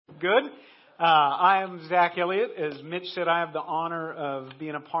Good. I am Zach Elliott. As Mitch said, I have the honor of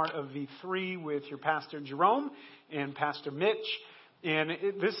being a part of V3 with your Pastor Jerome and Pastor Mitch. And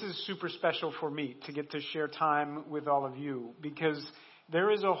this is super special for me to get to share time with all of you because there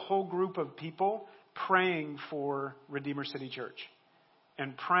is a whole group of people praying for Redeemer City Church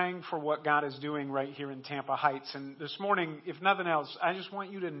and praying for what God is doing right here in Tampa Heights. And this morning, if nothing else, I just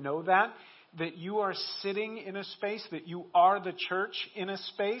want you to know that you are sitting in a space, that you are the church in a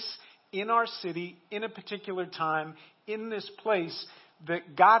space, in our city, in a particular time, in this place,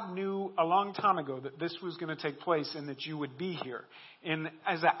 that God knew a long time ago that this was going to take place and that you would be here. And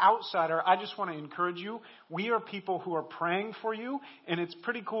as an outsider, I just want to encourage you. We are people who are praying for you, and it's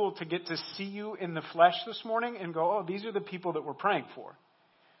pretty cool to get to see you in the flesh this morning and go, oh, these are the people that we're praying for.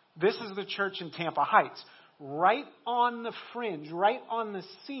 This is the church in Tampa Heights, right on the fringe, right on the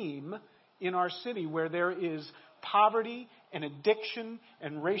seam in our city where there is poverty and addiction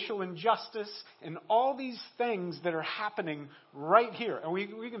and racial injustice and all these things that are happening right here. And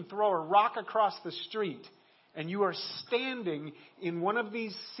we can throw a rock across the street and you are standing in one of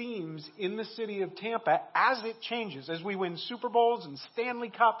these seams in the city of Tampa as it changes, as we win Super Bowls and Stanley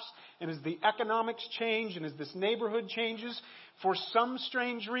Cups, and as the economics change and as this neighborhood changes. For some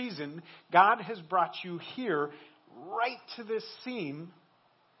strange reason, God has brought you here right to this seam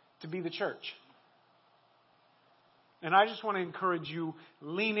to be the church. And I just want to encourage you,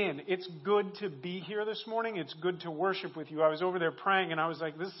 lean in. It's good to be here this morning. It's good to worship with you. I was over there praying and I was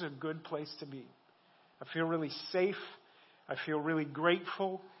like, this is a good place to be. I feel really safe. I feel really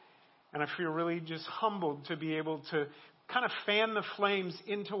grateful. And I feel really just humbled to be able to kind of fan the flames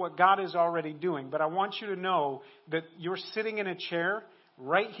into what God is already doing. But I want you to know that you're sitting in a chair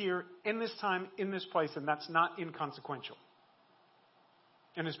right here in this time, in this place, and that's not inconsequential.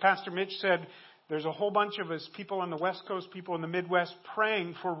 And as Pastor Mitch said, there's a whole bunch of us, people on the West Coast, people in the Midwest,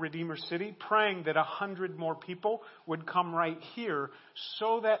 praying for Redeemer City, praying that 100 more people would come right here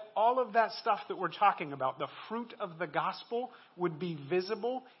so that all of that stuff that we're talking about, the fruit of the gospel, would be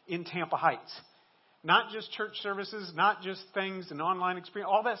visible in Tampa Heights. Not just church services, not just things, an online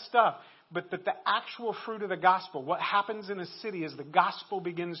experience, all that stuff, but that the actual fruit of the gospel, what happens in a city as the gospel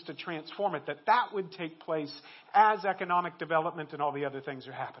begins to transform it, that would take place as economic development and all the other things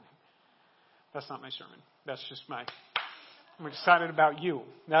are happening. That's not my sermon. That's just I'm excited about you.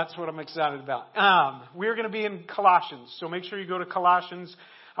 That's what I'm excited about. We're going to be in Colossians, so make sure you go to Colossians.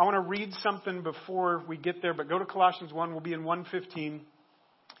 I want to read something before we get there, but go to Colossians 1. We'll be in 1:15.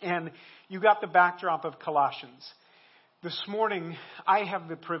 And you got the backdrop of Colossians. This morning, I have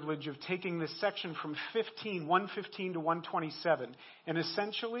the privilege of taking this section from 115 to 127. And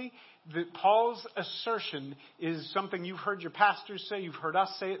essentially, Paul's assertion is something you've heard your pastors say, you've heard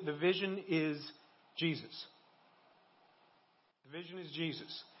us say it. The vision is Jesus. The vision is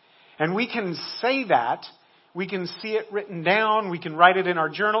Jesus. And we can say that. We can see it written down. We can write it in our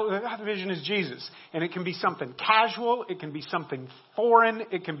journal. The vision is Jesus. And it can be something casual. It can be something foreign.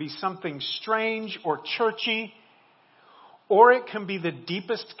 It can be something strange or churchy. Or it can be the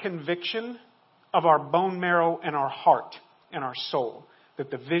deepest conviction of our bone marrow and our heart and our soul, that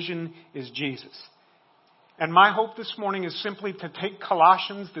the vision is Jesus. And my hope this morning is simply to take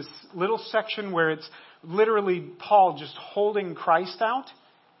Colossians, this little section where it's literally Paul just holding Christ out.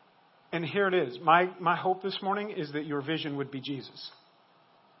 And here it is. My hope this morning is that your vision would be Jesus.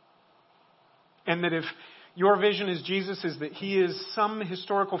 And that if your vision is Jesus, is that he is some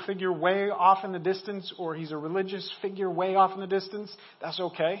historical figure way off in the distance, or he's a religious figure way off in the distance, that's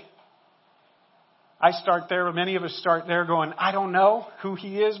okay. I start there, many of us start there going, I don't know who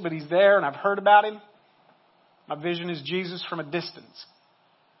he is, but he's there and I've heard about him. My vision is Jesus from a distance.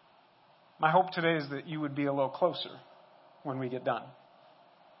 My hope today is that you would be a little closer when we get done.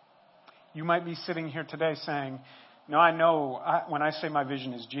 You might be sitting here today saying, no, I know when I say my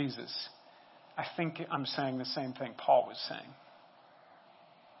vision is Jesus, I think I'm saying the same thing Paul was saying.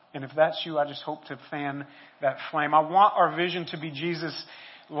 And if that's you, I just hope to fan that flame. I want our vision to be Jesus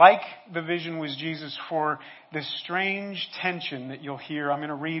like the vision was Jesus, for this strange tension that you'll hear. I'm going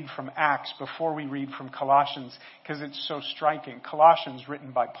to read from Acts before we read from Colossians because it's so striking. Colossians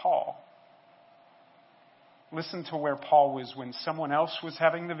written by Paul. Listen to where Paul was when someone else was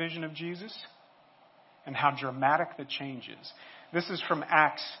having the vision of Jesus and how dramatic the change is. This is from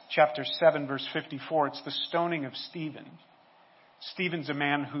Acts chapter 7, verse 54. It's the stoning of Stephen. Stephen's a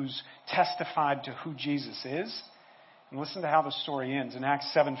man who's testified to who Jesus is. And listen to how the story ends. In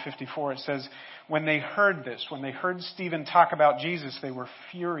Acts 7:54, it says, when they heard this, when they heard Stephen talk about Jesus, they were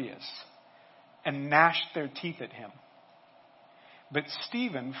furious and gnashed their teeth at him. But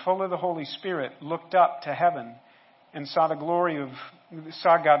Stephen, full of the Holy Spirit, looked up to heaven and saw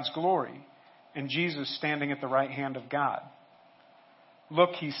God's glory, and Jesus standing at the right hand of God.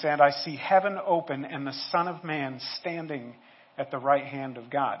 Look, he said, I see heaven open and the Son of Man standing at the right hand of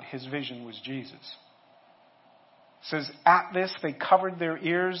God. His vision was Jesus. It says, at this they covered their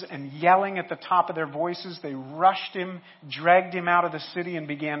ears, and yelling at the top of their voices, they rushed him, dragged him out of the city, and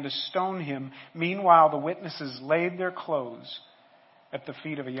began to stone him. Meanwhile, the witnesses laid their clothes at the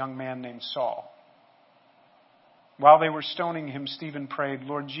feet of a young man named Saul. While they were stoning him, Stephen prayed,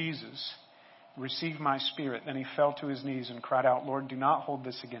 Lord Jesus, receive my spirit. Then he fell to his knees and cried out, Lord, do not hold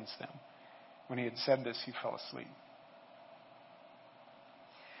this against them. When he had said this, he fell asleep.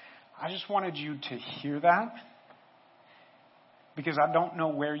 I just wanted you to hear that, because I don't know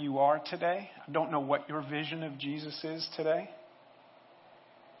where you are today. I don't know what your vision of Jesus is today.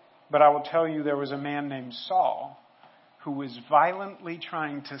 But I will tell you, there was a man named Saul who was violently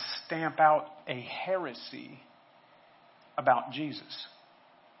trying to stamp out a heresy about Jesus.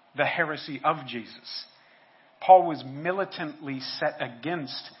 The heresy of Jesus. Paul was militantly set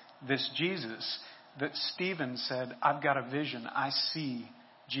against this Jesus that Stephen said, I've got a vision. I see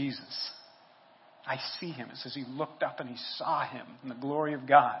Jesus. I see him. It says he looked up and he saw him in the glory of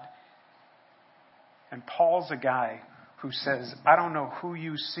God. And Paul's a guy who says, I don't know who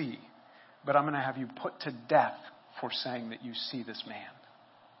you see, but I'm going to have you put to death for saying that you see this man.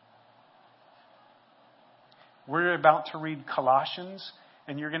 We're about to read Colossians,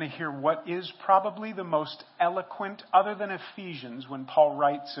 and you're going to hear what is probably the most eloquent, other than Ephesians, when Paul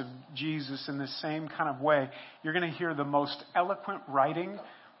writes of Jesus in the same kind of way. You're going to hear the most eloquent writing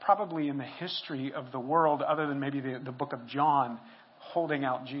probably in the history of the world, other than maybe the book of John, holding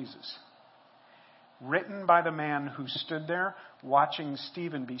out Jesus. Written by the man who stood there watching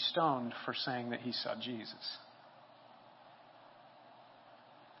Stephen be stoned for saying that he saw Jesus.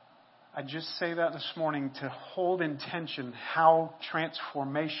 I just say that this morning to hold in tension how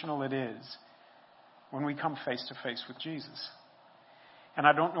transformational it is when we come face to face with Jesus. And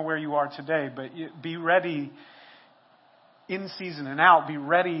I don't know where you are today, but be ready in season and out. Be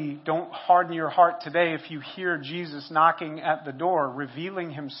ready. Don't harden your heart today if you hear Jesus knocking at the door,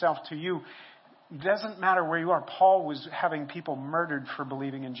 revealing himself to you. It doesn't matter where you are. Paul was having people murdered for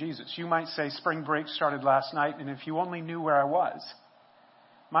believing in Jesus. You might say, spring break started last night, and if you only knew where I was,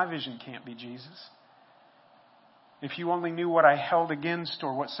 my vision can't be Jesus. If you only knew what I held against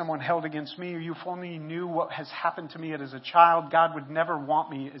or what someone held against me, or you only knew what has happened to me as a child, God would never want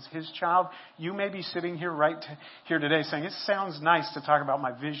me as his child. You may be sitting here here today saying, it sounds nice to talk about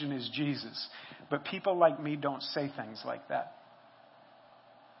my vision is Jesus. But people like me don't say things like that.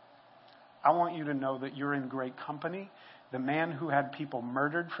 I want you to know that you're in great company. The man who had people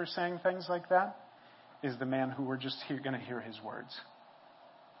murdered for saying things like that is the man who we're just going to hear his words.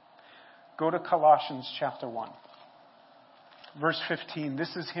 Go to Colossians chapter 1. Verse 15,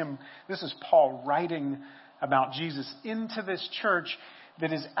 this is Paul writing about Jesus into this church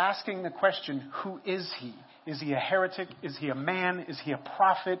that is asking the question, who is he? Is he a heretic? Is he a man? Is he a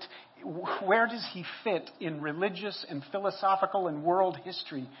prophet? Where does he fit in religious and philosophical and world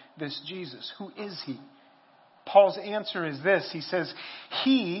history, this Jesus? Who is he? Paul's answer is this. He says,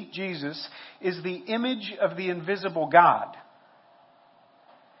 he, Jesus, is the image of the invisible God.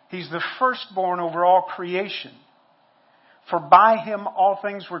 He's the firstborn over all creation. For by him all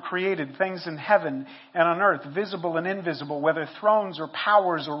things were created, things in heaven and on earth, visible and invisible, whether thrones or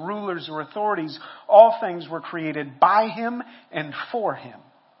powers or rulers or authorities, all things were created by him and for him.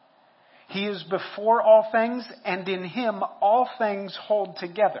 He is before all things, and in him all things hold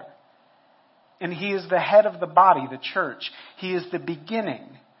together. And he is the head of the body, the church. He is the beginning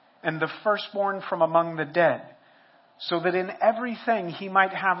and the firstborn from among the dead, so that in everything he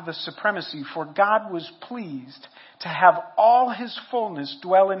might have the supremacy. For God was pleased to have all his fullness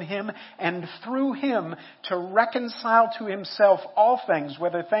dwell in him, and through him to reconcile to himself all things,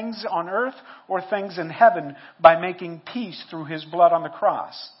 whether things on earth or things in heaven, by making peace through his blood on the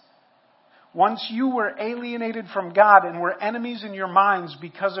cross. Once you were alienated from God and were enemies in your minds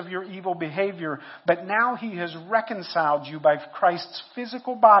because of your evil behavior, but now he has reconciled you by Christ's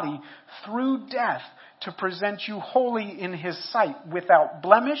physical body through death, to present you holy in his sight, without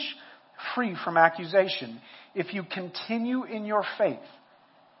blemish, free from accusation. If you continue in your faith,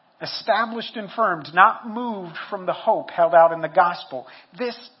 established and firm, not moved from the hope held out in the gospel.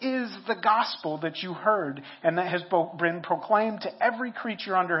 This is the gospel that you heard and that has been proclaimed to every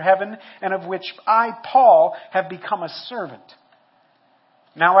creature under heaven, and of which I, Paul, have become a servant.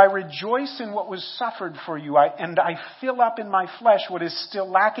 Now I rejoice in what was suffered for you, and I fill up in my flesh what is still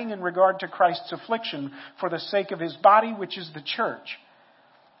lacking in regard to Christ's affliction for the sake of his body, which is the church.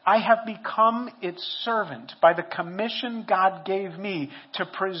 I have become its servant by the commission God gave me to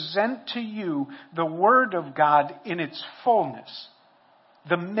present to you the Word of God in its fullness,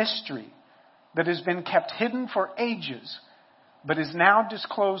 the mystery that has been kept hidden for ages, but is now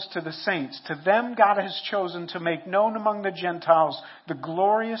disclosed to the saints. To them God has chosen to make known among the Gentiles the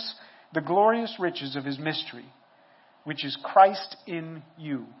glorious riches of His mystery, which is Christ in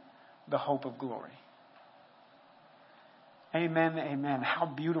you, the hope of glory. Amen, amen. How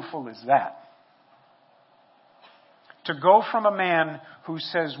beautiful is that? To go from a man who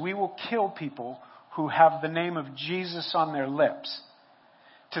says we will kill people who have the name of Jesus on their lips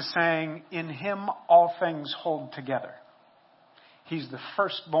to saying in Him all things hold together. He's the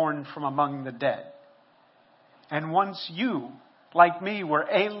firstborn from among the dead. And once you, like me, were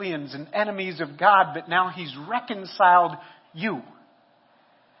aliens and enemies of God, but now He's reconciled you.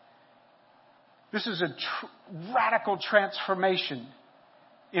 This is a radical transformation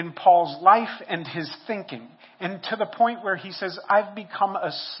in Paul's life and his thinking. And to the point where he says, I've become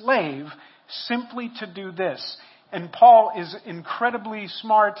a slave simply to do this. And Paul is incredibly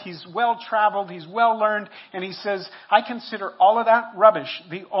smart. He's well-traveled. He's well-learned. And he says, I consider all of that rubbish.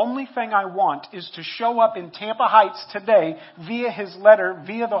 The only thing I want is to show up in Tampa Heights today via his letter,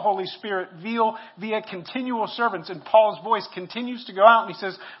 via the Holy Spirit, via continual servants. And Paul's voice continues to go out. And he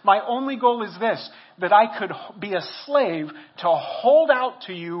says, my only goal is this, that I could be a slave to hold out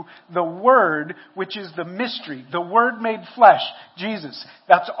to you the Word, which is the mystery, the Word made flesh, Jesus.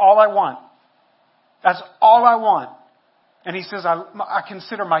 That's all I want. That's all I want. And he says, I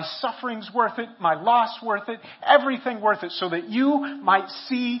consider my sufferings worth it, my loss worth it, everything worth it, so that you might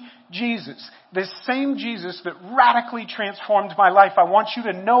see Jesus. This same Jesus that radically transformed my life. I want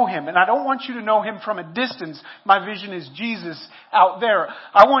you to know Him. And I don't want you to know Him from a distance. My vision is Jesus out there.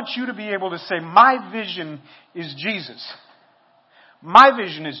 I want you to be able to say, my vision is Jesus. My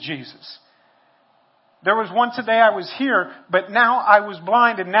vision is Jesus. There was once a day I was here, but now I was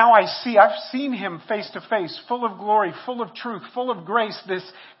blind and now I see. I've seen Him face to face, full of glory, full of truth, full of grace. This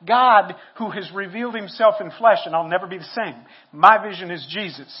God who has revealed Himself in flesh, and I'll never be the same. My vision is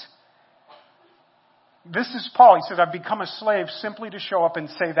Jesus. This is Paul. He said, I've become a slave simply to show up and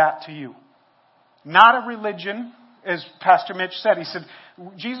say that to you. Not a religion, as Pastor Mitch said. He said,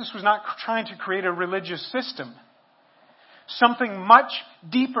 Jesus was not trying to create a religious system. Something much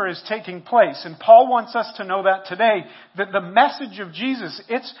deeper is taking place. And Paul wants us to know that today, that the message of Jesus,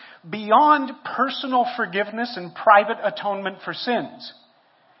 it's beyond personal forgiveness and private atonement for sins.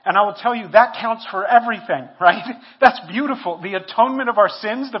 And I will tell you, that counts for everything, right? That's beautiful. The atonement of our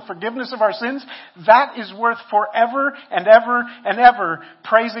sins, the forgiveness of our sins, that is worth forever and ever and ever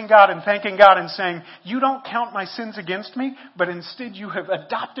praising God and thanking God and saying, you don't count my sins against me, but instead you have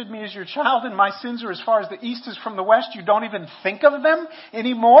adopted me as your child and my sins are as far as the east is from the west. You don't even think of them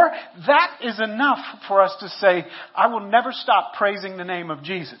anymore. That is enough for us to say, I will never stop praising the name of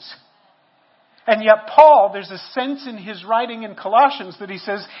Jesus. And yet Paul, there's a sense in his writing in Colossians that he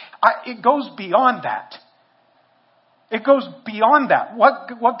says, it goes beyond that. It goes beyond that.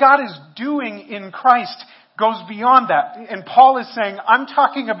 What God is doing in Christ goes beyond that. And Paul is saying, I'm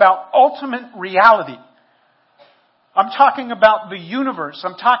talking about ultimate reality. I'm talking about the universe.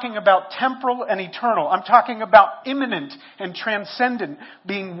 I'm talking about temporal and eternal. I'm talking about immanent and transcendent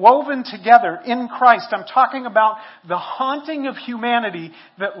being woven together in Christ. I'm talking about the haunting of humanity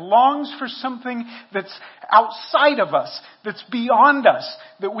that longs for something that's outside of us, that's beyond us,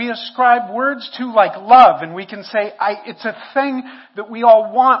 that we ascribe words to like love. And we can say, it's a thing that we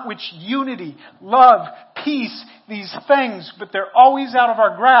all want, which unity, love, peace, these things, but they're always out of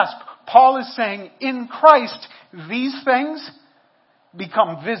our grasp. Paul is saying, in Christ, these things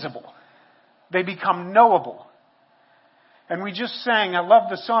become visible. They become knowable. And we just sang, I love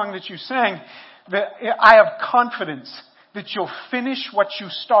the song that you sang, that I have confidence that you'll finish what you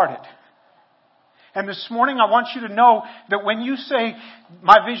started. And this morning I want you to know that when you say,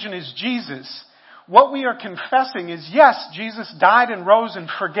 my vision is Jesus, what we are confessing is, yes, Jesus died and rose and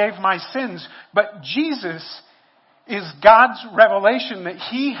forgave my sins, but Jesus is God's revelation that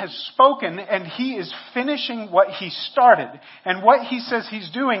He has spoken and He is finishing what He started. And what He says He's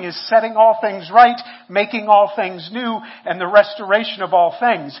doing is setting all things right, making all things new, and the restoration of all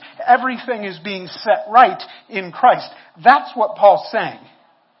things. Everything is being set right in Christ. That's what Paul's saying.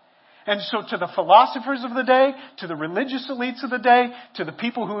 And so to the philosophers of the day, to the religious elites of the day, to the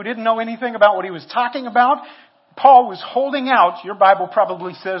people who didn't know anything about what he was talking about, Paul was holding out, your Bible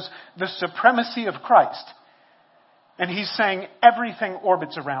probably says, the supremacy of Christ. And he's saying everything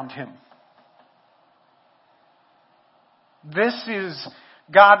orbits around Him. This is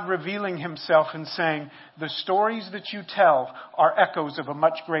God revealing himself and saying, the stories that you tell are echoes of a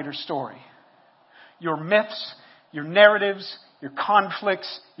much greater story. Your myths, your narratives, your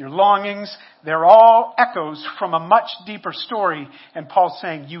conflicts, your longings, they're all echoes from a much deeper story. And Paul's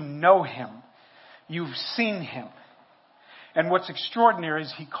saying, you know him. You've seen him. And what's extraordinary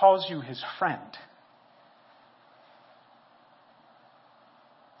is he calls you his friend.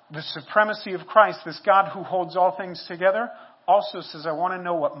 The supremacy of Christ, this God who holds all things together, also says, I want to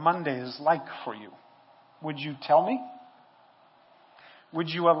know what Monday is like for you. Would you tell me? Would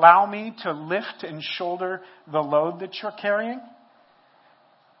you allow me to lift and shoulder the load that you're carrying?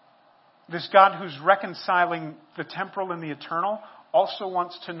 This God who's reconciling the temporal and the eternal also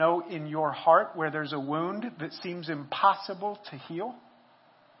wants to know in your heart where there's a wound that seems impossible to heal.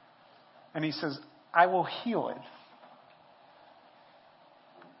 And he says, I will heal it.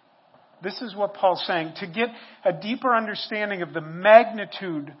 This is what Paul's saying. To get a deeper understanding of the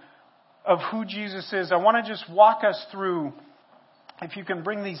magnitude of who Jesus is, I want to just walk us through, if you can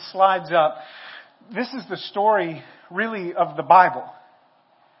bring these slides up. This is the story, really, of the Bible.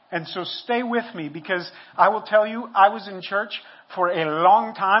 And so stay with me, because I will tell you, I was in church for a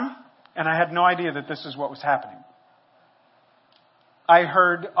long time, and I had no idea that this is what was happening. I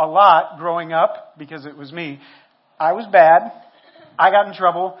heard a lot growing up, because it was me. I was bad. I got in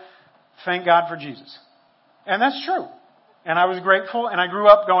trouble. Thank God for Jesus. And that's true. And I was grateful, and I grew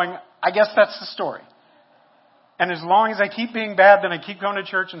up going, I guess that's the story. And as long as I keep being bad, then I keep going to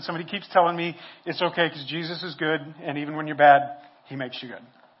church, and somebody keeps telling me it's okay because Jesus is good, and even when you're bad, he makes you good.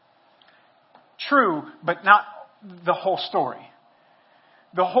 True, but not the whole story.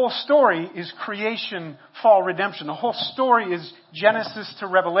 The whole story is creation, fall, redemption. The whole story is Genesis to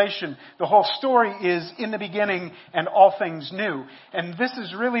Revelation. The whole story is in the beginning and all things new. And this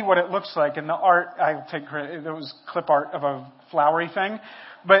is really what it looks like. And the art, I'll take credit, there was clip art of a flowery thing.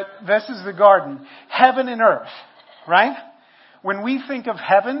 But this is the garden. Heaven and earth, right? When we think of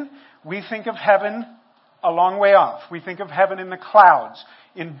heaven a long way off. We think of heaven in the clouds.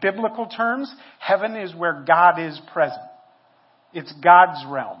 In biblical terms, heaven is where God is present. It's God's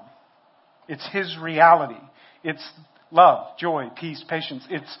realm. It's his reality. It's love, joy, peace, patience.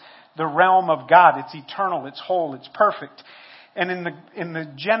 It's the realm of God. It's eternal. It's whole. It's perfect. And in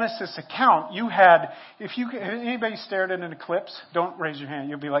the Genesis account, you had, anybody stared at an eclipse? Don't raise your hand.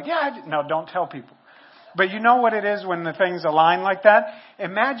 You'll be like, no, don't tell people. But you know what it is when the things align like that?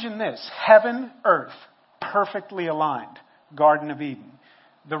 Imagine this. Heaven, earth, perfectly aligned. Garden of Eden.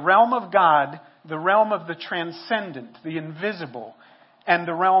 The realm of God, the realm of the transcendent, the invisible, and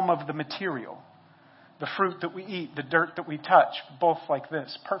the realm of the material. The fruit that we eat, the dirt that we touch, both like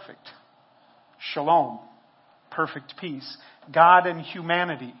this. Perfect. Shalom. Perfect peace. God and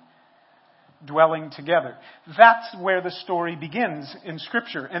humanity dwelling together. That's where the story begins in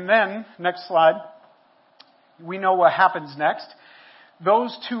Scripture. And then, next slide, we know what happens next.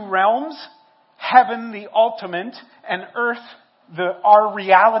 Those two realms, heaven, the ultimate, and earth, our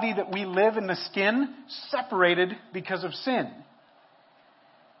reality that we live in the skin, separated because of sin.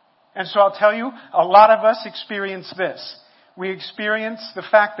 And so I'll tell you, a lot of us experience this. We experience the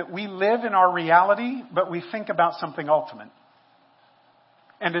fact that we live in our reality, but we think about something ultimate.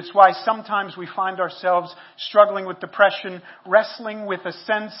 And it's why sometimes we find ourselves struggling with depression, wrestling with a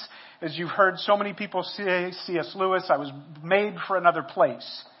sense, as you've heard so many people say, C.S. Lewis, I was made for another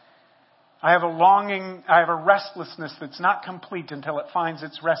place. I have a longing, I have a restlessness that's not complete until it finds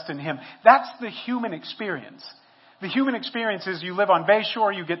its rest in him. That's the human experience. The human experience is you live on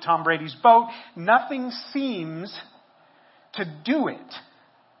Bayshore, you get Tom Brady's boat. Nothing seems to do it.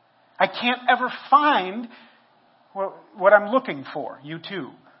 I can't ever find what I'm looking for. You too.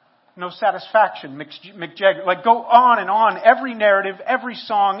 No satisfaction. Mick Jagger. Like go on and on. Every narrative, every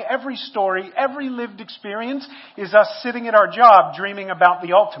song, every story, every lived experience is us sitting at our job dreaming about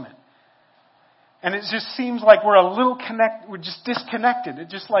the ultimate. And it just seems like we're just disconnected.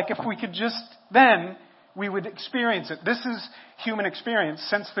 It's just like if we could then we would experience it. This is human experience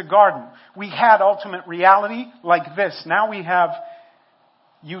since the garden. We had ultimate reality like this. Now we have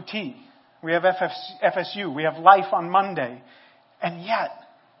UT. We have FSU. We have life on Monday.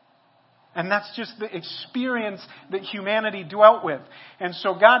 And that's just the experience that humanity dwelt with. And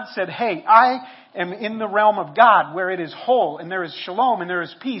so God said, hey, I am in the realm of God where it is whole and there is shalom and there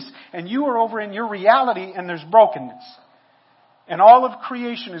is peace. And you are over in your reality and there's brokenness. And all of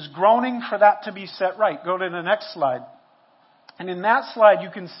creation is groaning for that to be set right. Go to the next slide. And in that slide, you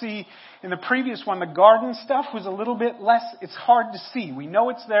can see in the previous one, the garden stuff was a little bit less, it's hard to see. We know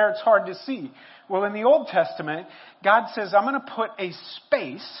it's there, it's hard to see. Well, in the Old Testament, God says, I'm going to put a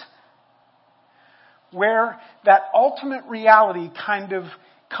space where that ultimate reality kind of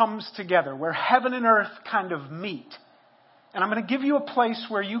comes together, where heaven and earth kind of meet. And I'm going to give you a place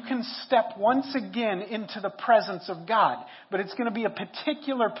where you can step once again into the presence of God. But it's going to be a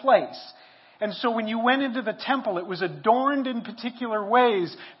particular place. And so when you went into the temple, it was adorned in particular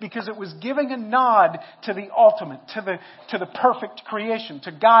ways because it was giving a nod to the ultimate, to the perfect creation,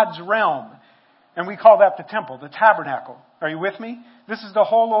 to God's realm. And we call that the temple, the tabernacle. Are you with me? This is the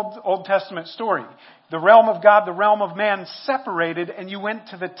whole Old Testament story. The realm of God, the realm of man separated, and you went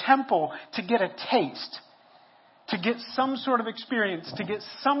to the temple to get a taste, to get some sort of experience, to get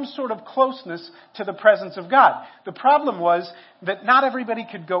some sort of closeness to the presence of God. The problem was that not everybody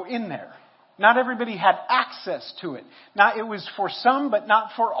could go in there. Not everybody had access to it. It was for some, but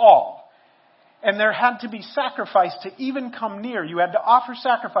not for all. And there had to be sacrifice to even come near. You had to offer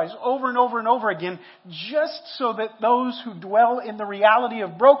sacrifice over and over and over again just so that those who dwell in the reality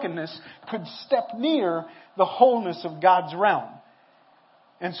of brokenness could step near the wholeness of God's realm.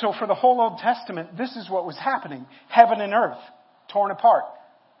 And so for the whole Old Testament, this is what was happening. Heaven and earth torn apart.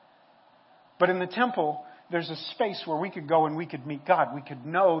 But in the temple, there's a space where we could go and we could meet God. We could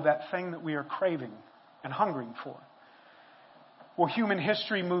know that thing that we are craving and hungering for. Well, human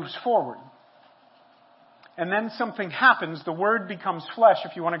history moves forward. And then something happens. The Word becomes flesh.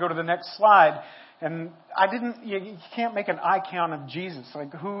 If you want to go to the next slide. And you can't make an icon of Jesus.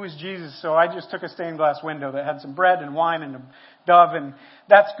 Like, who is Jesus? So I just took a stained glass window that had some bread and wine and a dove. And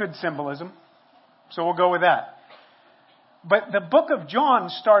that's good symbolism. So we'll go with that. But the book of John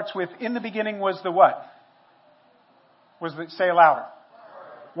starts with, in the beginning was the what? Say it louder.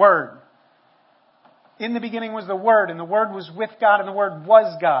 Word. In the beginning was the Word, and the Word was with God, and the Word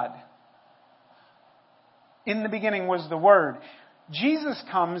was God. In the beginning was the Word. Jesus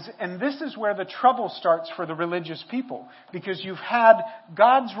comes, and this is where the trouble starts for the religious people. Because you've had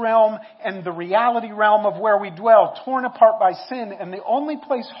God's realm and the reality realm of where we dwell torn apart by sin, and the only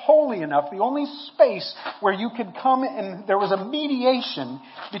place holy enough, the only space where you could come and there was a mediation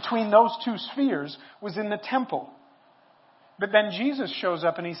between those two spheres was in the temple. But then Jesus shows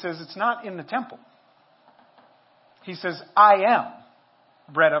up and he says, it's not in the temple. He says, I am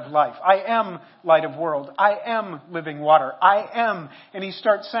bread of life. I am light of world. I am living water. I am. And he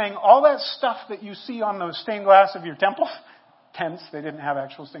starts saying all that stuff that you see on those stained glass of your temple. Tents, they didn't have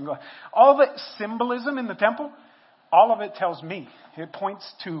actual stained glass. All the symbolism in the temple, all of it tells me. It points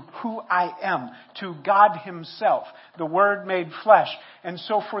to who I am, to God himself, the Word made flesh. And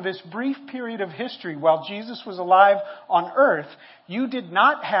so for this brief period of history, while Jesus was alive on earth, you did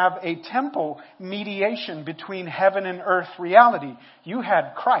not have a temple mediation between heaven and earth reality. You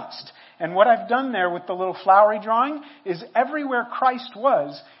had Christ. And what I've done there with the little flowery drawing is everywhere Christ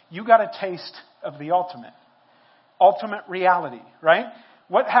was, you got a taste of the ultimate reality, right?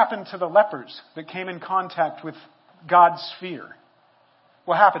 What happened to the lepers that came in contact with God's sphere?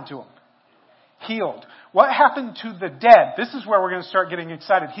 What happened to them? Healed. What happened to the dead? This is where we're going to start getting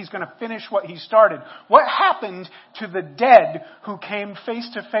excited. He's going to finish what he started. What happened to the dead who came face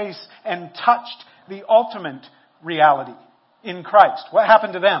to face and touched the ultimate reality in Christ? What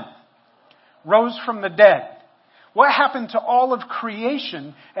happened to them? Rose from the dead. What happened to all of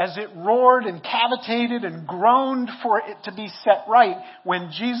creation as it roared and cavitated and groaned for it to be set right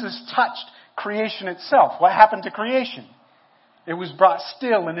when Jesus touched creation itself? What happened to creation? It was brought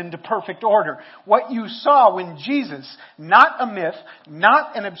still and into perfect order. What you saw when Jesus, not a myth,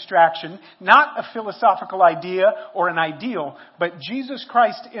 not an abstraction, not a philosophical idea or an ideal, but Jesus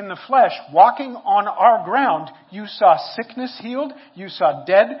Christ in the flesh walking on our ground, you saw sickness healed, you saw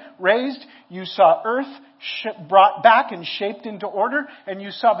dead raised, you saw earth brought back and shaped into order, and you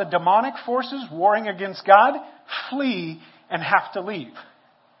saw the demonic forces warring against God flee and have to leave.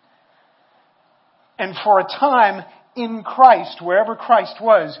 And for a time, in Christ, wherever Christ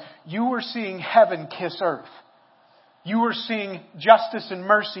was, you were seeing heaven kiss earth. You were seeing justice and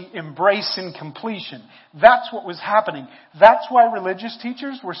mercy embrace in completion. That's what was happening. That's why religious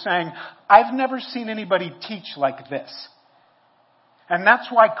teachers were saying, I've never seen anybody teach like this. And that's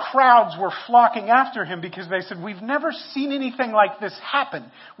why crowds were flocking after him, because they said, we've never seen anything like this happen.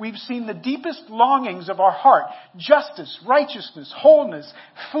 We've seen the deepest longings of our heart. Justice, righteousness, wholeness,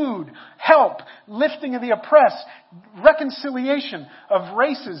 food, help, lifting of the oppressed, reconciliation of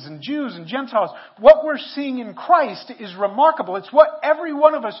races and Jews and Gentiles. What we're seeing in Christ is remarkable. It's what every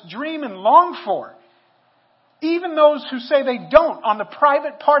one of us dream and long for. Even those who say they don't, on the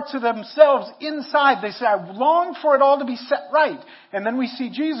private parts of themselves inside, they say, I long for it all to be set right. And then we see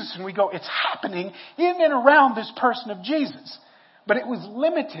Jesus and we go, it's happening in and around this person of Jesus. But it was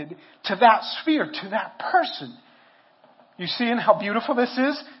limited to that sphere, to that person. You seeing how beautiful this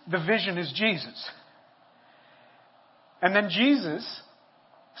is? The vision is Jesus. And then Jesus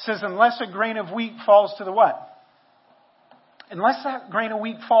says, unless a grain of wheat falls to the what? Unless that grain of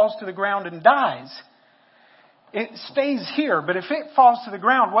wheat falls to the ground and dies, it stays here. But if it falls to the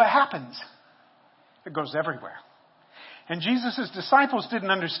ground, what happens? It goes everywhere. And Jesus' disciples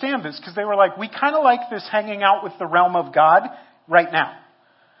didn't understand this because they were like, we kind of like this hanging out with the realm of God right now.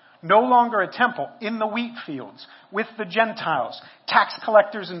 No longer a temple, in the wheat fields, with the Gentiles, tax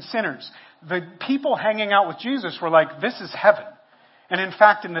collectors and sinners. The people hanging out with Jesus were like, this is heaven. And in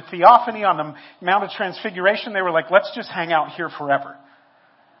fact, in the theophany on the Mount of Transfiguration, they were like, let's just hang out here forever.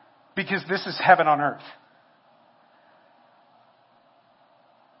 Because this is heaven on earth.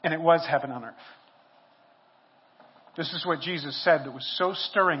 And it was heaven on earth. This is what Jesus said that was so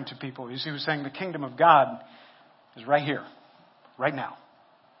stirring to people. He was saying the kingdom of God is right here, right now.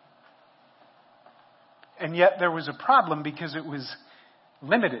 And yet there was a problem because it was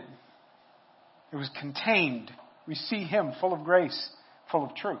limited. It was contained. We see him full of grace, full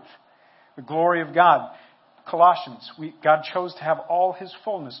of truth. The glory of God. Colossians, God chose to have all his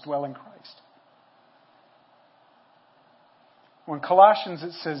fullness dwell in Christ. Well, in Colossians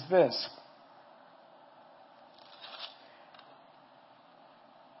it says this.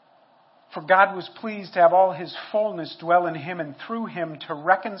 For God was pleased to have all his fullness dwell in him and through him to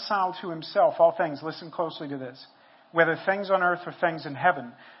reconcile to himself all things. Listen closely to this. Whether things on earth or things in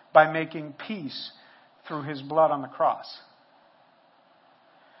heaven, by making peace through his blood on the cross.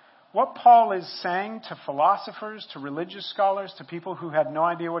 What Paul is saying to philosophers, to religious scholars, to people who had no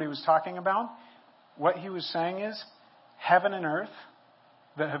idea what he was talking about, what he was saying is, heaven and earth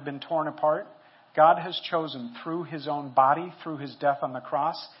that have been torn apart, God has chosen through his own body, through his death on the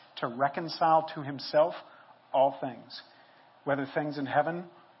cross, to reconcile to himself all things, whether things in heaven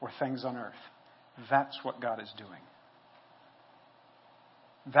or things on earth. That's what God is doing.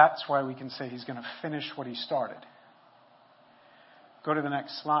 That's why we can say he's going to finish what he started. Go to the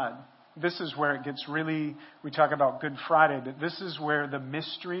next slide. This is where it gets really, we talk about Good Friday, but this is where the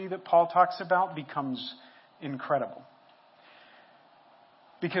mystery that Paul talks about becomes incredible.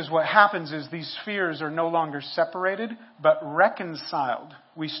 Because what happens is these spheres are no longer separated, but reconciled.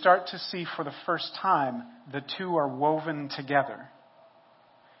 We start to see for the first time the two are woven together.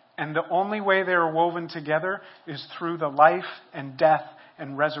 And the only way they are woven together is through the life and death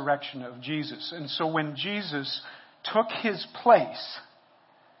and resurrection of Jesus. And so when Jesus took his place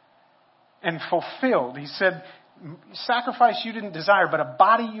and fulfilled, he said, sacrifice you didn't desire, but a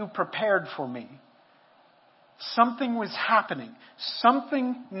body you prepared for me. Something was happening.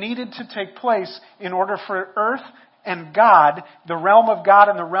 Something needed to take place in order for earth and God, the realm of God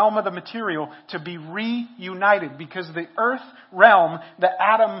and the realm of the material, to be reunited. Because the earth realm, the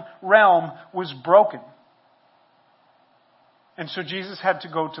Adam realm, was broken. And so Jesus had to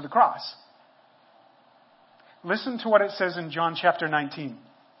go to the cross. Listen to what it says in John chapter 19.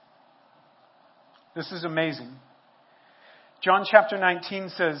 This is amazing. John chapter 19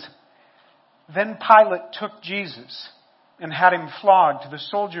 says, then Pilate took Jesus and had him flogged. The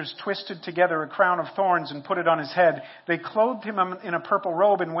soldiers twisted together a crown of thorns and put it on his head. They clothed him in a purple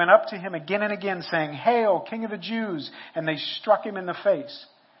robe and went up to him again and again, saying, Hail, King of the Jews! And they struck him in the face.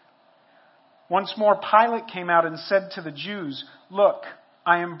 Once more Pilate came out and said to the Jews, Look,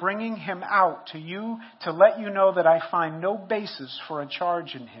 I am bringing him out to you to let you know that I find no basis for a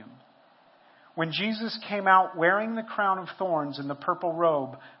charge in him. When Jesus came out wearing the crown of thorns and the purple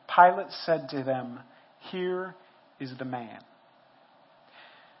robe, Pilate said to them, Here is the man.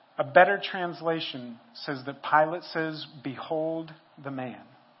 A better translation says that Pilate says, Behold the man.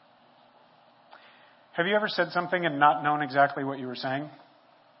 Have you ever said something and not known exactly what you were saying?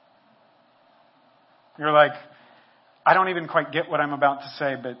 You're like, I don't even quite get what I'm about to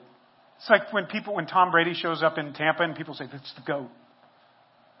say, but it's like when Tom Brady shows up in Tampa and people say, that's the GOAT.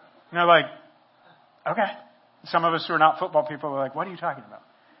 And they're like, okay. Some of us who are not football people are like, what are you talking about?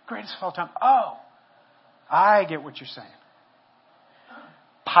 Greatest of all time. Oh, I get what you're saying.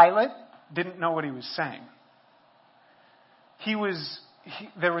 Pilate didn't know what he was saying.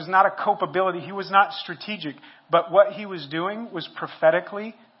 There was not a culpability. He was not strategic. But what he was doing was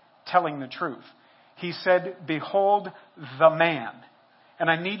prophetically telling the truth. He said, Behold the man. And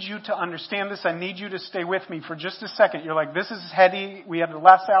I need you to understand this. I need you to stay with me for just a second. You're like, this is heady. We had the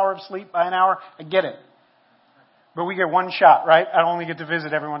last hour of sleep by an hour. I get it. But we get one shot, right? I only get to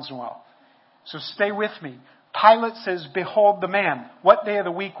visit every once in a while. So stay with me. Pilate says, Behold the man. What day of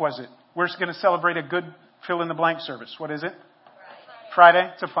the week was it? We're going to celebrate a good fill-in-the-blank service. What is it? Friday.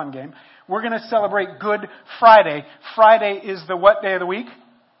 It's a fun game. We're going to celebrate Good Friday. Friday is the what day of the week?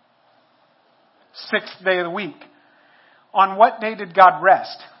 6th day of the week. On what day did God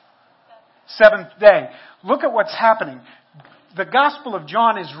rest? seventh day. Look at what's happening. The Gospel of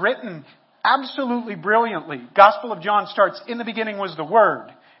John is written absolutely brilliantly. Gospel of John starts, in the beginning was the Word,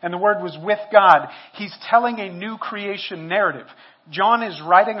 and the Word was with God. He's telling a new creation narrative. John is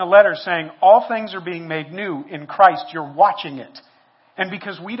writing a letter saying, all things are being made new in Christ. You're watching it. And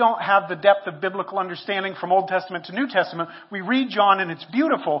because we don't have the depth of biblical understanding from Old Testament to New Testament, we read John and it's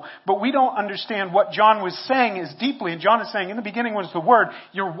beautiful, but we don't understand what John was saying as deeply. And John is saying, in the beginning was the Word.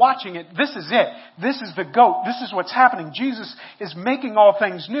 You're watching it. This is it. This is the goat. This is what's happening. Jesus is making all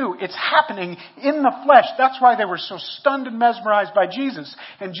things new. It's happening in the flesh. That's why they were so stunned and mesmerized by Jesus.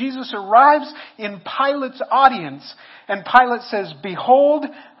 And Jesus arrives in Pilate's audience, and Pilate says, behold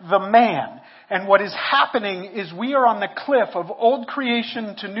the man. And what is happening is we are on the cliff of old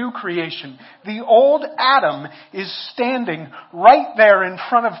creation to new creation. The old Adam is standing right there in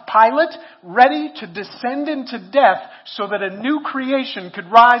front of Pilate, ready to descend into death so that a new creation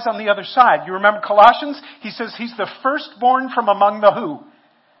could rise on the other side. You remember Colossians? He says he's the firstborn from among the who?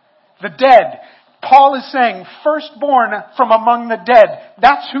 The dead. Paul is saying, firstborn from among the dead.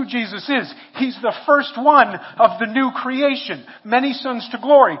 That's who Jesus is. He's the first one of the new creation. Many sons to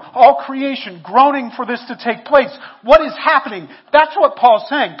glory. All creation groaning for this to take place. What is happening? That's what Paul's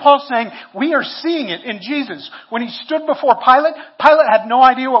saying. Paul's saying, we are seeing it in Jesus. When he stood before Pilate, Pilate had no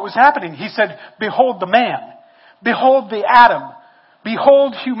idea what was happening. He said, behold the man. Behold the Adam.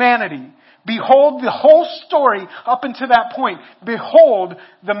 Behold humanity. Behold the whole story up until that point. Behold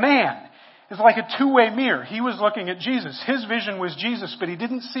the man. It's like a two-way mirror. He was looking at Jesus. His vision was Jesus, but he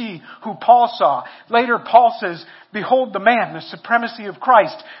didn't see who Paul saw. Later, Paul says, behold the man, the supremacy of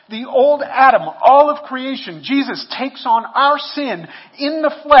Christ. The old Adam, all of creation, Jesus takes on our sin in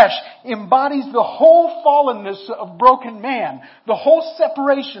the flesh, embodies the whole fallenness of broken man, the whole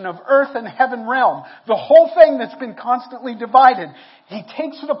separation of earth and heaven realm, the whole thing that's been constantly divided. He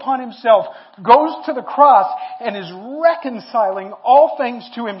takes it upon himself, goes to the cross, and is reconciling all things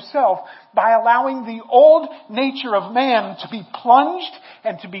to himself by allowing the old nature of man to be plunged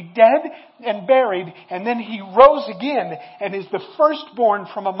and to be dead and buried, and then he rose again and is the firstborn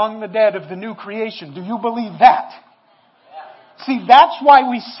from among the dead of the new creation. Do you believe that? See, that's why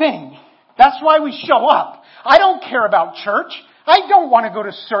we sing. That's why we show up. I don't care about church. I don't want to go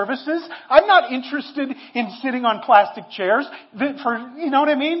to services. I'm not interested in sitting on plastic chairs you know what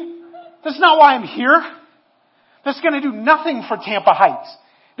I mean? That's not why I'm here. That's going to do nothing for Tampa Heights.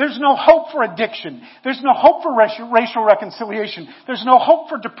 There's no hope for addiction. There's no hope for racial reconciliation. There's no hope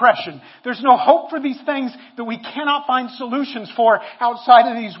for depression. There's no hope for these things that we cannot find solutions for outside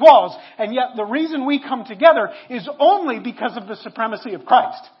of these walls. And yet the reason we come together is only because of the supremacy of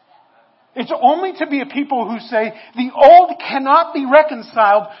Christ. It's only to be a people who say the old cannot be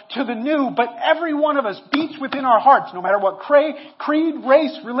reconciled to the new, but every one of us beats within our hearts, no matter what creed,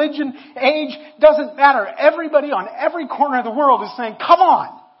 race, religion, age, doesn't matter. Everybody on every corner of the world is saying, come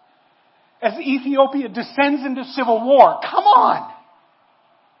on. As Ethiopia descends into civil war, come on.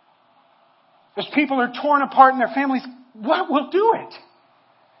 As people are torn apart in their families, what will do it?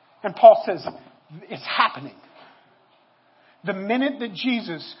 And Paul says, it's happening. The minute that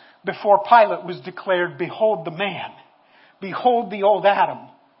Jesus, before Pilate, was declared, behold the man, behold the old Adam,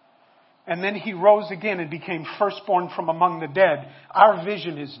 and then he rose again and became firstborn from among the dead, our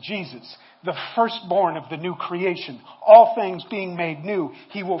vision is Jesus, the firstborn of the new creation, all things being made new.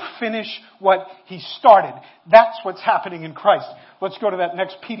 He will finish what he started. That's what's happening in Christ. Let's go to that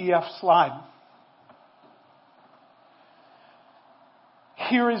next PDF slide.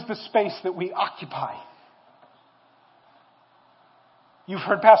 Here is the space that we occupy. You've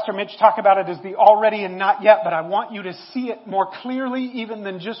heard Pastor Mitch talk about it as the already and not yet, but I want you to see it more clearly even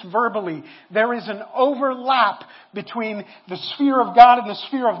than just verbally. There is an overlap between the sphere of God and the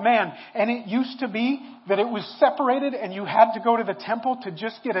sphere of man. And it used to be that it was separated and you had to go to the temple to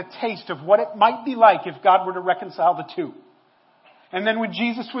just get a taste of what it might be like if God were to reconcile the two. And then when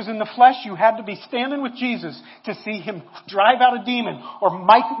Jesus was in the flesh, you had to be standing with Jesus to see him drive out a demon or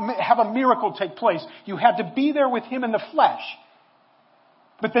might have a miracle take place. You had to be there with him in the flesh.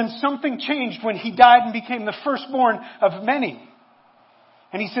 But then something changed when he died and became the firstborn of many.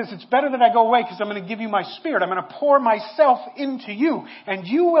 And he says, it's better that I go away because I'm going to give you my Spirit. I'm going to pour myself into you. And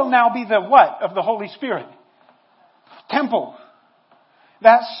you will now be the what of the Holy Spirit? Temple.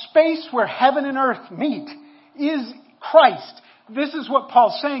 That space where heaven and earth meet is Christ. This is what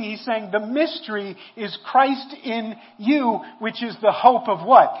Paul's saying. He's saying the mystery is Christ in you, which is the hope of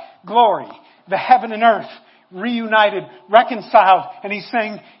what? Glory. The heaven and earth. Reunited, reconciled, and he's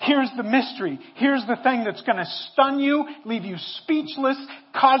saying, here's the mystery. Here's the thing that's going to stun you, leave you speechless,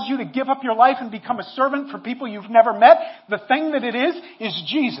 cause you to give up your life and become a servant for people you've never met. The thing that it is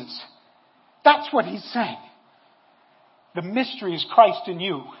Jesus. That's what he's saying. The mystery is Christ in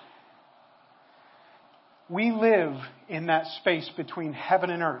you. We live in that space between heaven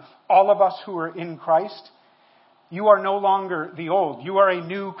and earth. All of us who are in Christ, you are no longer the old. You are a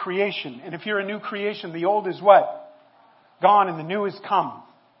new creation. And if you're a new creation, the old is what? Gone, and the new is come.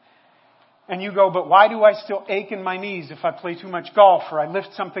 And you go, but why do I still ache in my knees if I play too much golf or I lift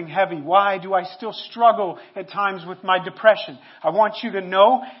something heavy? Why do I still struggle at times with my depression? I want you to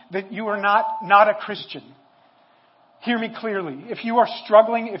know that you are not a Christian. Hear me clearly. If you are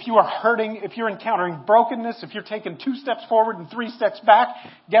struggling, if you are hurting, if you're encountering brokenness, if you're taking 2 steps forward and 3 steps back,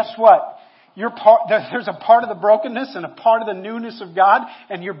 guess what? There's a part of the brokenness and a part of the newness of God,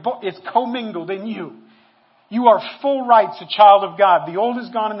 and it's commingled in you. You are full rights a child of God. The old is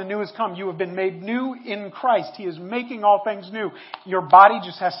gone and the new has come. You have been made new in Christ. He is making all things new. Your body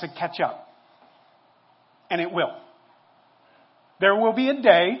just has to catch up. And it will. There will be a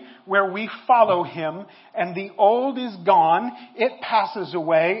day where we follow Him and the old is gone. It passes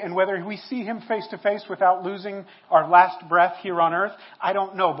away. And whether we see Him face to face without losing our last breath here on earth, I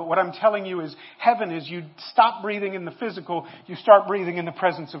don't know. But what I'm telling you is heaven is you stop breathing in the physical, you start breathing in the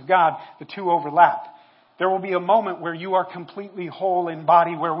presence of God. The two overlap. There will be a moment where you are completely whole in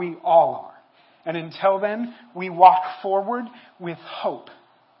body, where we all are. And until then, we walk forward with hope,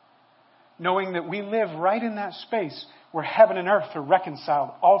 knowing that we live right in that space where heaven and earth are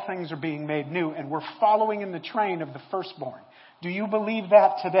reconciled. All things are being made new, and we're following in the train of the firstborn. Do you believe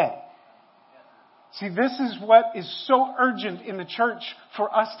that today? See, this is what is so urgent in the church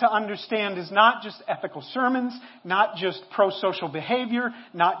for us to understand is not just ethical sermons, not just pro-social behavior,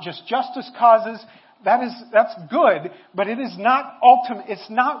 not just justice causes. That's good, but it is not ultimate. It's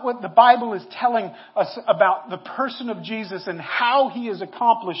not what the Bible is telling us about the person of Jesus and how He is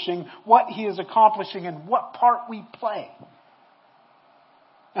accomplishing what He is accomplishing and what part we play.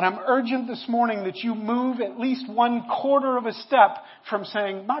 And I'm urgent this morning that you move at least 1/4 of a step from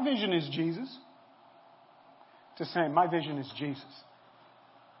saying, my vision is Jesus, to saying, my vision is Jesus.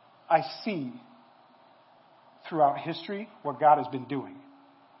 I see throughout history what God has been doing.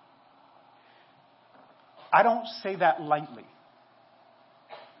 I don't say that lightly.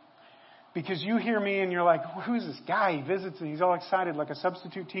 Because you hear me and you're like, who's this guy? He visits and he's all excited like a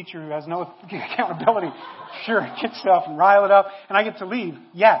substitute teacher who has no accountability. Sure, get stuff and rile it up. And I get to leave.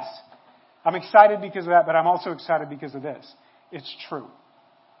 Yes. I'm excited because of that, but I'm also excited because of this. It's true.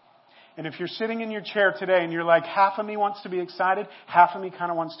 And if you're sitting in your chair today and you're like, half of me wants to be excited, half of me kind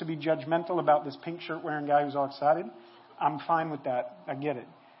of wants to be judgmental about this pink shirt wearing guy who's all excited, I'm fine with that. I get it.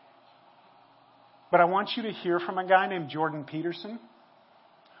 But I want you to hear from a guy named Jordan Peterson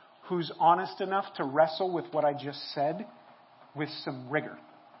who's honest enough to wrestle with what I just said with some rigor.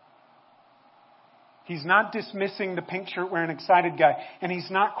 He's not dismissing the pink shirt wearing excited guy. And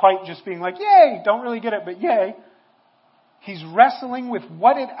he's not quite just being like, yay, don't really get it, but yay. He's wrestling with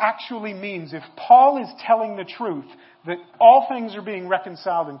what it actually means if Paul is telling the truth that all things are being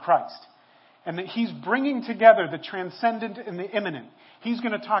reconciled in Christ. And that he's bringing together the transcendent and the immanent. He's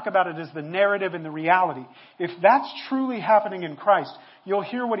going to talk about it as the narrative and the reality. If that's truly happening in Christ, you'll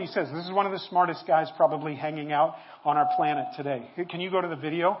hear what he says. This is one of the smartest guys probably hanging out on our planet today. Can you go to the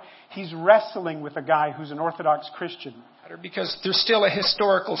video? He's wrestling with a guy who's an Orthodox Christian. Because there's still a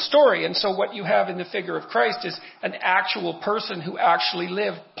historical story. And so what you have in the figure of Christ is an actual person who actually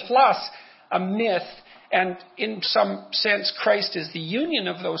lived, plus a myth. And in some sense, Christ is the union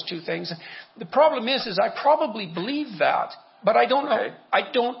of those two things. The problem is I probably believe that, but I don't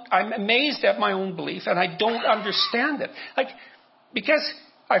know. I'm amazed at my own belief, and I don't understand it. Because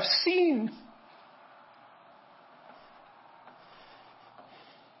I've seen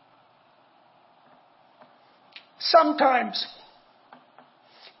sometimes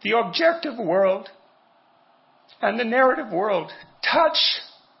the objective world and the narrative world touch.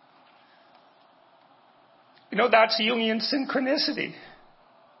 That's Jungian synchronicity.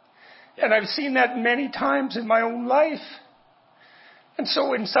 And I've seen that many times in my own life. And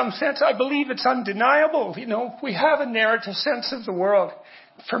so in some sense, I believe it's undeniable. We have a narrative sense of the world.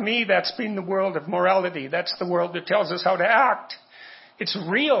 For me, that's been the world of morality. That's the world that tells us how to act. It's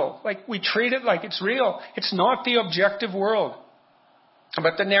real. We treat it like it's real. It's not the objective world.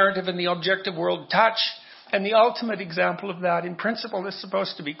 But the narrative and the objective world touch. And the ultimate example of that, in principle, is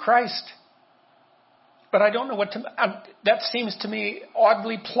supposed to be Christ. But I don't know that seems to me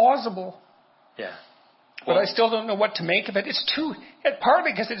oddly plausible. Yeah. But I still don't know what to make of it.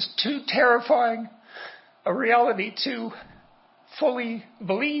 Partly because it's too terrifying a reality to fully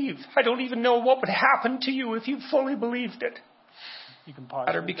believe. I don't even know what would happen to you if you fully believed it. You can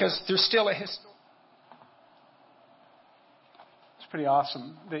pause. Because there's still a history. It's pretty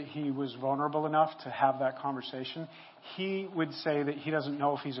awesome that he was vulnerable enough to have that conversation. He would say that he doesn't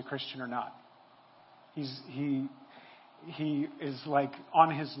know if he's a Christian or not. He is like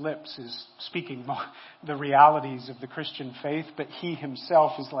on his lips is speaking the realities of the Christian faith, but he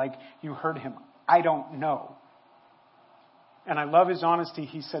himself is like, you heard him, I don't know. And I love his honesty.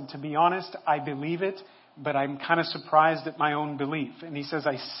 He said, to be honest, I believe it, but I'm kind of surprised at my own belief. And he says,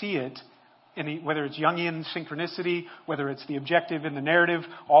 I see it. And whether it's Jungian synchronicity, whether it's the objective in the narrative,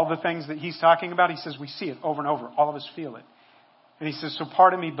 all the things that he's talking about, he says we see it over and over. All of us feel it. And he says, so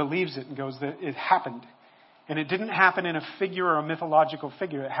part of me believes it and goes that it happened. And it didn't happen in a figure or a mythological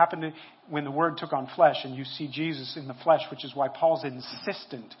figure. It happened when the Word took on flesh and you see Jesus in the flesh, which is why Paul's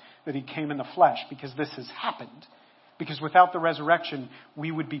insistent that he came in the flesh, because this has happened. Because without the resurrection,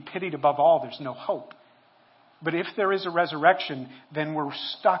 we would be pitied above all. There's no hope. But if there is a resurrection, then we're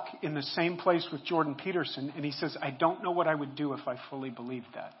stuck in the same place with Jordan Peterson. And he says, I don't know what I would do if I fully believed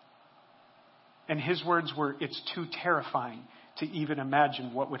that. And his words were, it's too terrifying to even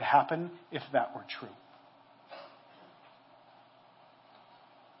imagine what would happen if that were true.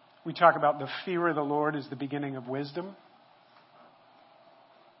 We talk about the fear of the Lord is the beginning of wisdom.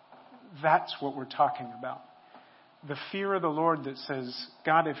 That's what we're talking about. The fear of the Lord that says,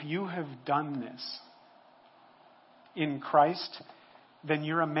 God, if you have done this in Christ, then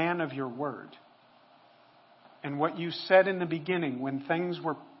you're a man of your word. And what you said in the beginning, when things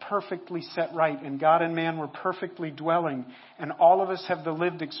were perfectly set right and God and man were perfectly dwelling, and all of us have the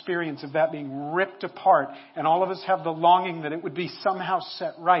lived experience of that being ripped apart, and all of us have the longing that it would be somehow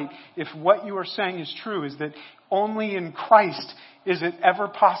set right. If what you are saying is true, is that only in Christ is it ever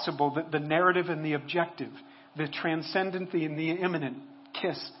possible that the narrative and the objective, the transcendent and the immanent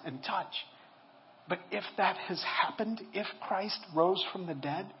kiss and touch. But if that has happened, if Christ rose from the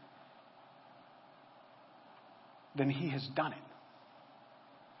dead, then he has done it.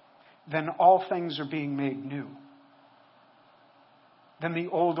 Then all things are being made new. Then the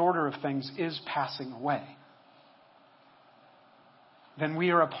old order of things is passing away. Then we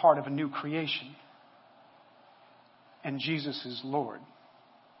are a part of a new creation. And Jesus is Lord.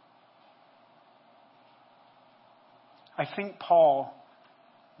 I think Paul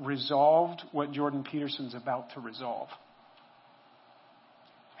resolved what Jordan Peterson's about to resolve.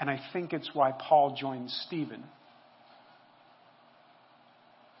 And I think it's why Paul joined Stephen.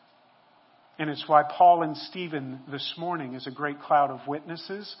 And it's why Paul and Stephen this morning, as a great cloud of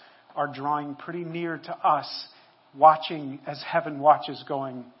witnesses, are drawing pretty near to us, watching as heaven watches,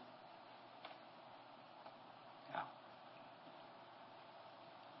 going, yeah.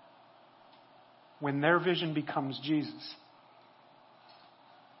 When their vision becomes Jesus.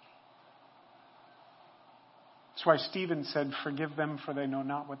 That's why Stephen said, forgive them, for they know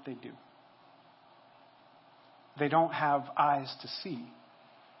not what they do. They don't have eyes to see.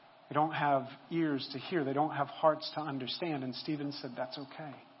 They don't have ears to hear. They don't have hearts to understand. And Stephen said, that's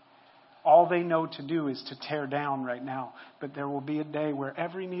okay. All they know to do is to tear down right now. But there will be a day where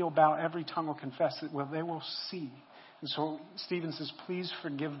every knee will bow, every tongue will confess that, well, they will see. And so Stephen says, please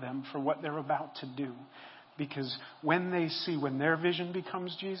forgive them for what they're about to do. Because when they see, when their vision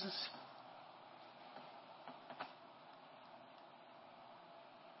becomes Jesus,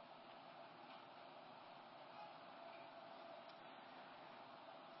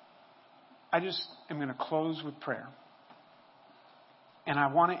 I just am going to close with prayer. And I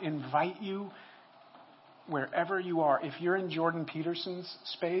want to invite you, wherever you are, if you're in Jordan Peterson's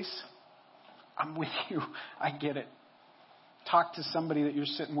space, I'm with you. I get it. Talk to somebody that you're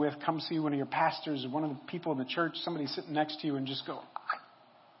sitting with. Come see one of your pastors or one of the people in the church, somebody sitting next to you, and just go,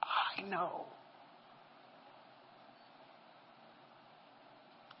 I know.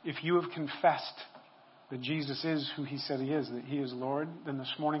 If you have confessed that Jesus is who he said he is, that he is Lord, then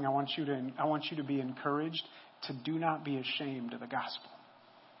this morning I want you to be encouraged to do not be ashamed of the gospel.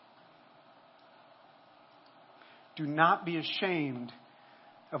 Do not be ashamed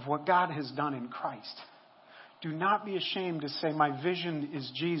of what God has done in Christ. Do not be ashamed to say, my vision is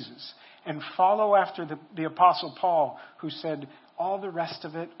Jesus. And follow after the Apostle Paul, who said, all the rest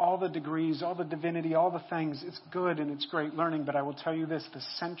of it, all the degrees, all the divinity, all the things, it's good and it's great learning. But I will tell you this, the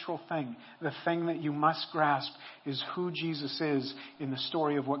central thing, the thing that you must grasp is who Jesus is in the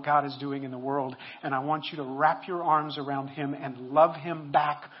story of what God is doing in the world. And I want you to wrap your arms around him and love him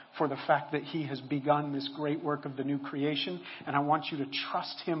back for the fact that he has begun this great work of the new creation. And I want you to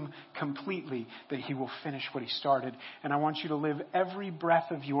trust him completely that he will finish what he started. And I want you to live every breath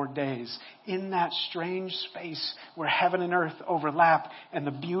of your days in that strange space where heaven and earth overlap. overlap, and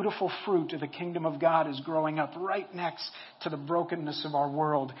the beautiful fruit of the kingdom of God is growing up right next to the brokenness of our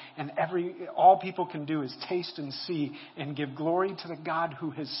world. And all people can do is taste and see and give glory to the God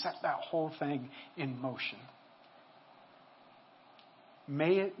who has set that whole thing in motion.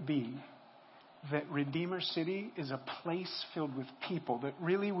 May it be that Redeemer City is a place filled with people, that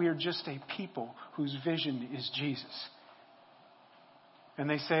really we are just a people whose vision is Jesus. And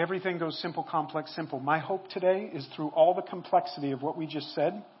they say everything goes simple, complex, simple. My hope today is through all the complexity of what we just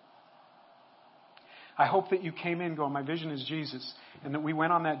said, I hope that you came in going, my vision is Jesus, and that we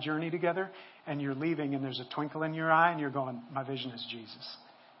went on that journey together, and you're leaving and there's a twinkle in your eye and you're going, my vision is Jesus.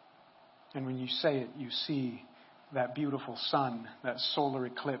 And when you say it, you see that beautiful sun, that solar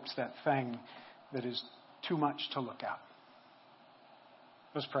eclipse, that thing that is too much to look at.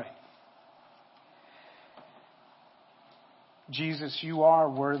 Let's pray. Jesus, you are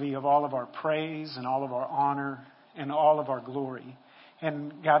worthy of all of our praise and all of our honor and all of our glory.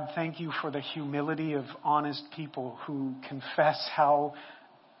 And God, thank you for the humility of honest people who confess how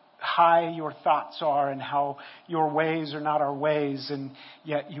high your thoughts are and how your ways are not our ways, and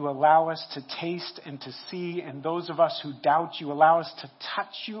yet you allow us to taste and to see, and those of us who doubt you allow us to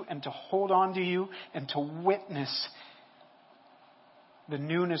touch you and to hold on to you and to witness the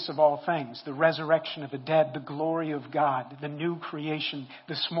newness of all things, the resurrection of the dead, the glory of God, the new creation.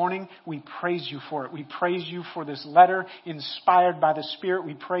 This morning, we praise you for it. We praise you for this letter inspired by the Spirit.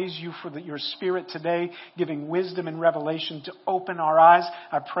 We praise you for your Spirit today giving wisdom and revelation to open our eyes.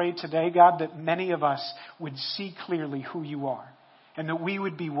 I pray today, God, that many of us would see clearly who you are and that we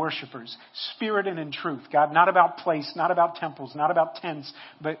would be worshipers, spirit and in truth. God, not about place, not about temples, not about tents,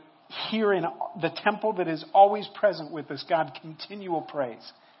 but here in the temple that is always present with us, God, continual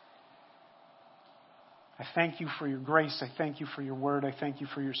praise. I thank you for your grace. I thank you for your word. I thank you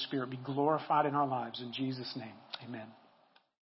for your Spirit. Be glorified in our lives. In Jesus' name, amen.